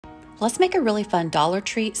Let's make a really fun Dollar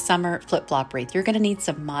Tree summer flip-flop wreath. You're going to need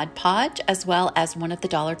some Mod Podge as well as one of the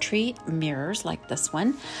Dollar Tree mirrors like this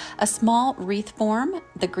one, a small wreath form.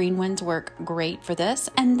 The green ones work great for this.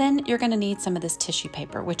 And then you're going to need some of this tissue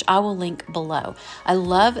paper, which I will link below. I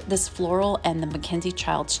love this floral and the MacKenzie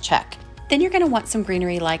Childs check. Then you're going to want some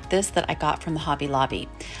greenery like this that I got from the Hobby Lobby.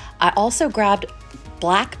 I also grabbed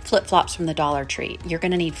black flip-flops from the Dollar Tree. You're going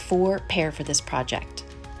to need 4 pair for this project.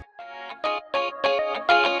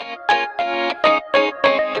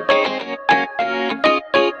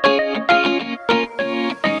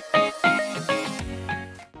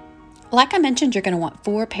 Like I mentioned, you're going to want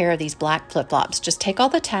 4 pair of these black flip-flops. Just take all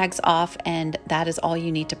the tags off and that is all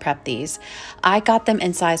you need to prep these. I got them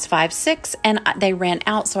in size 5-6 and they ran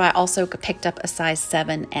out, so I also picked up a size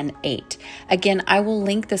 7 and 8. Again, I will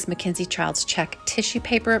link this MacKenzie Childs check tissue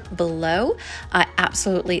paper below. I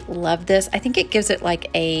absolutely love this. I think it gives it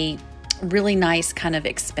like a really nice kind of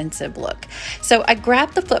expensive look. So I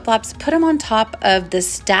grabbed the flip-flops, put them on top of the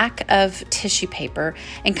stack of tissue paper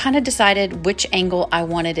and kind of decided which angle I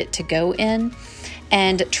wanted it to go in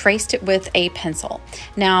and traced it with a pencil.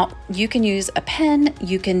 Now you can use a pen,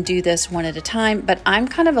 you can do this one at a time, but I'm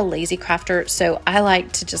kind of a lazy crafter, so I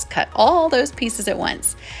like to just cut all those pieces at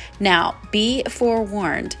once. Now be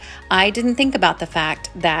forewarned, I didn't think about the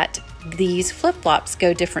fact that these flip-flops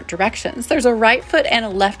go different directions. There's a right foot and a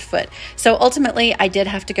left foot. So ultimately I did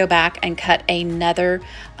have to go back and cut another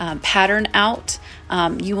pattern out.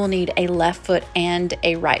 You will need a left foot and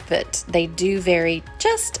a right foot. They do vary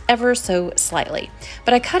just ever so slightly.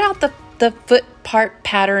 But I cut out the foot part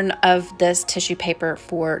pattern of this tissue paper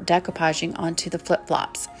for decoupaging onto the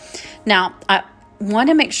flip-flops. Now, I want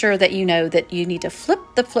to make sure that you know that you need to flip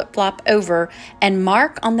the flip-flop over and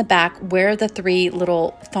mark on the back where the 3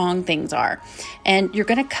 little thong things are. And you're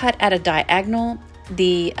going to cut at a diagonal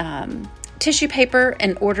the tissue paper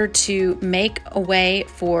in order to make a way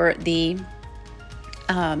for the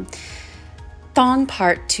thong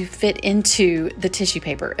part to fit into the tissue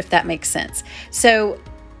paper, if that makes sense. So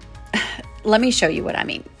let me show you what I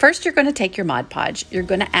mean. First, you're going to take your Mod Podge. You're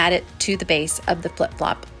going to add it to the base of the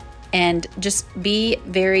flip-flop. And just be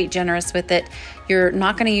very generous with it. You're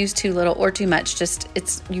not going to use too little or too much.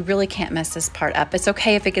 You really can't mess this part up. It's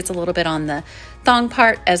okay if it gets a little bit on the thong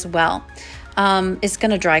part as well. It's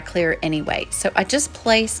going to dry clear anyway. So I just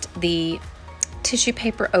placed the tissue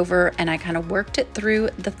paper over and I kind of worked it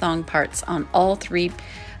through the thong parts on all 3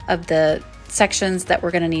 of the sections that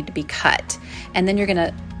were going to need to be cut. And then you're going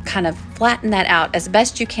to kind of flatten that out as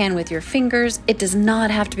best you can with your fingers. It does not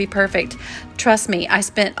have to be perfect. Trust me, I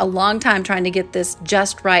spent a long time trying to get this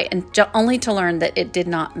just right and only to learn that it did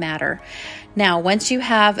not matter. Now, once you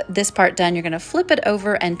have this part done, you're going to flip it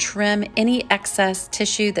over and trim any excess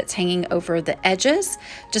tissue that's hanging over the edges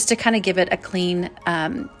just to kind of give it a clean,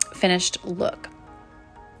 finished look.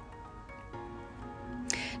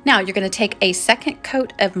 Now you're going to take a second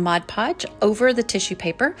coat of Mod Podge over the tissue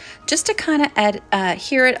paper just to kind of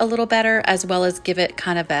adhere it a little better, as well as give it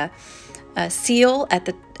kind of a seal at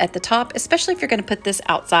the top, especially if you're going to put this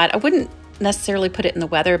outside. I wouldn't necessarily put it in the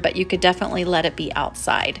weather, but you could definitely let it be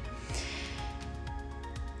outside.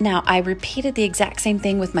 Now I repeated the exact same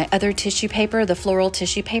thing with my other tissue paper, the floral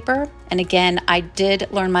tissue paper. And again, I did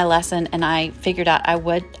learn my lesson and I figured out I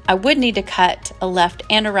would need to cut a left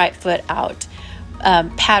and a right foot out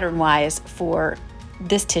pattern wise for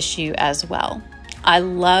this tissue as well. I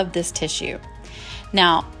love this tissue.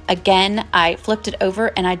 Now, again, I flipped it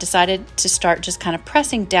over and I decided to start just kind of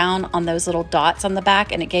pressing down on those little dots on the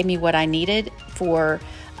back, and it gave me what I needed for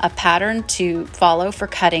a pattern to follow for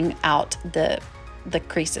cutting out the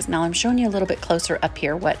creases. Now I'm showing you a little bit closer up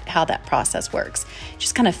here how that process works.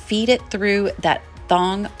 Just kind of feed it through that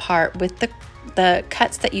thong part with the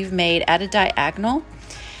cuts that you've made at a diagonal,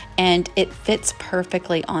 and it fits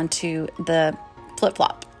perfectly onto the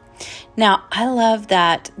flip-flop. Now, I love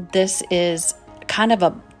that this is kind of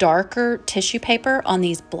a darker tissue paper on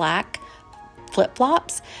these black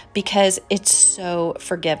flip-flops because it's so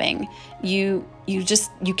forgiving. You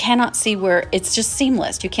cannot see where it's just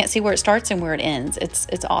seamless. You can't see where it starts and where it ends.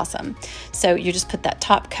 It's awesome. So you just put that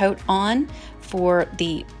top coat on for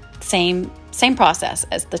the same process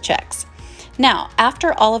as the checks. Now,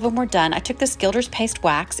 after all of them were done, I took this Gilder's Paste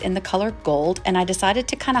Wax in the color gold and I decided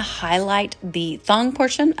to kind of highlight the thong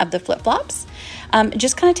portion of the flip-flops.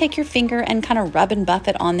 Just kind of take your finger and kind of rub and buff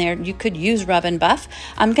it on there. You could use rub and buff.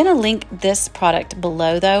 I'm going to link this product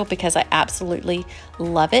below though, because I absolutely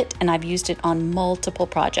love it and I've used it on multiple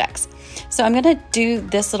projects. So I'm going to do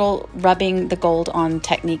this little rubbing the gold on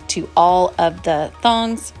technique to all of the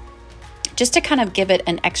thongs just to kind of give it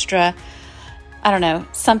an extra I don't know,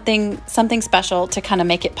 something special to kind of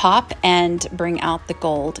make it pop and bring out the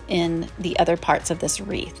gold in the other parts of this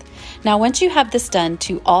wreath. Now, once you have this done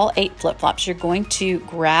to all 8 flip-flops, you're going to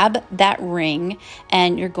grab that ring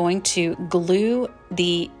and you're going to glue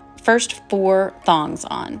the first 4 thongs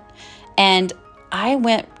on. And I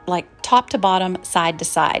went like top to bottom, side to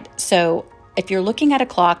side. So if you're looking at a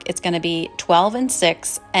clock, it's going to be 12 and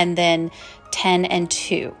 6 and then 10 and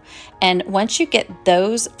 2. And once you get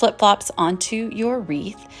those flip-flops onto your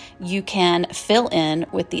wreath, you can fill in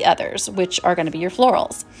with the others, which are going to be your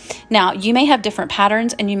florals. Now, you may have different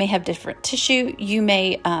patterns and you may have different tissue. You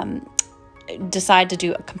may decide to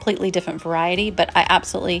do a completely different variety, but I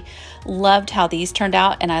absolutely loved how these turned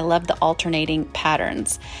out, and I love the alternating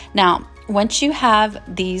patterns. Now, once you have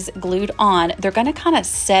these glued on, they're going to kind of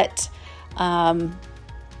set,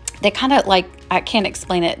 they kind of like, I can't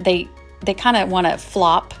explain it. They kind of want to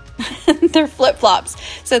flop. They're flip-flops,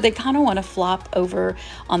 so they kind of want to flop over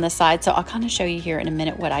on the side. So I'll kind of show you here in a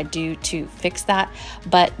minute what I do to fix that,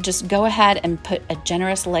 but just go ahead and put a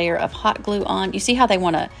generous layer of hot glue on. You see how they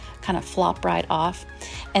want to kind of flop right off?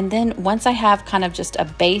 And then once I have kind of just a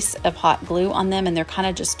base of hot glue on them and they're kind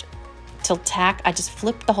of just till tack, I just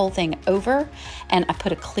flip the whole thing over and I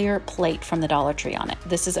put a clear plate from the Dollar Tree on it.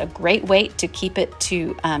 This is a great weight to keep it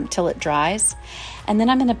to till it dries. And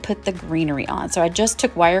then I'm going to put the Greenery on. So I just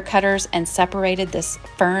took wire cutters and separated this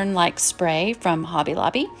fern-like spray from Hobby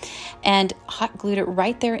Lobby and hot glued it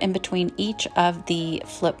right there in between each of the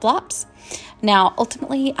flip-flops. Now,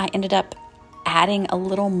 ultimately, I ended up adding a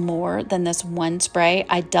little more than this one spray.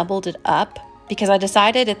 I doubled it up because I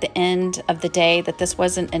decided at the end of the day that this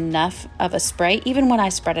wasn't enough of a spray. Even when I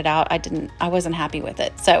spread it out, I wasn't happy with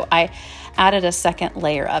it. So I added a second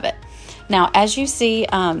layer of it. Now, as you see,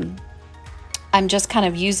 I'm just kind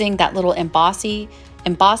of using that little embossing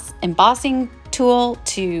tool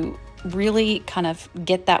to really kind of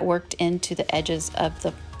get that worked into the edges of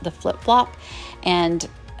the flip-flop. And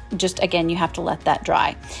just, again, you have to let that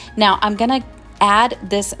dry. Now, I'm going to add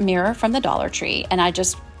this mirror from the Dollar Tree, and I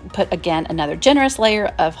just put, again, another generous layer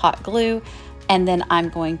of hot glue, and then I'm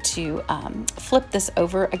going to flip this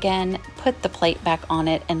over again, put the plate back on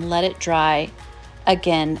it, and let it dry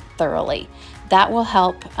again thoroughly. That will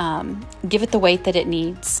help give it the weight that it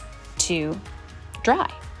needs to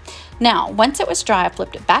dry. Now, once it was dry, I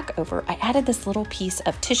flipped it back over. I added this little piece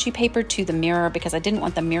of tissue paper to the mirror because I didn't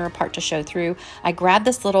want the mirror part to show through. I grabbed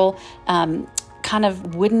this little kind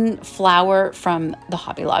of wooden flower from the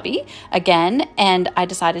Hobby Lobby again, and I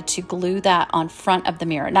decided to glue that on front of the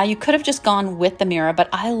mirror. Now, you could have just gone with the mirror, but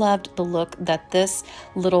I loved the look that this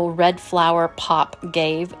little red flower pop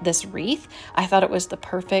gave this wreath. I thought it was the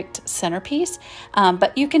perfect centerpiece,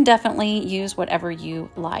 but you can definitely use whatever you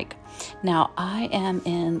like. Now, I am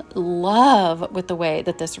in love with the way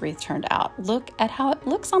that this wreath turned out. Look at how it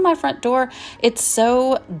looks on my front door. It's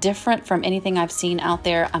so different from anything I've seen out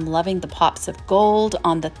there. I'm loving the pops of gold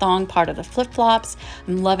on the thong part of the flip-flops.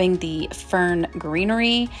 I'm loving the fern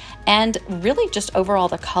greenery and really just overall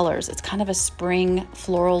the colors. It's kind of a spring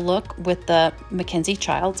floral look with the MacKenzie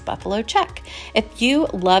Childs buffalo check. If you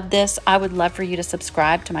love this, I would love for you to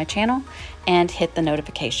subscribe to my channel and hit the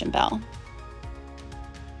notification bell.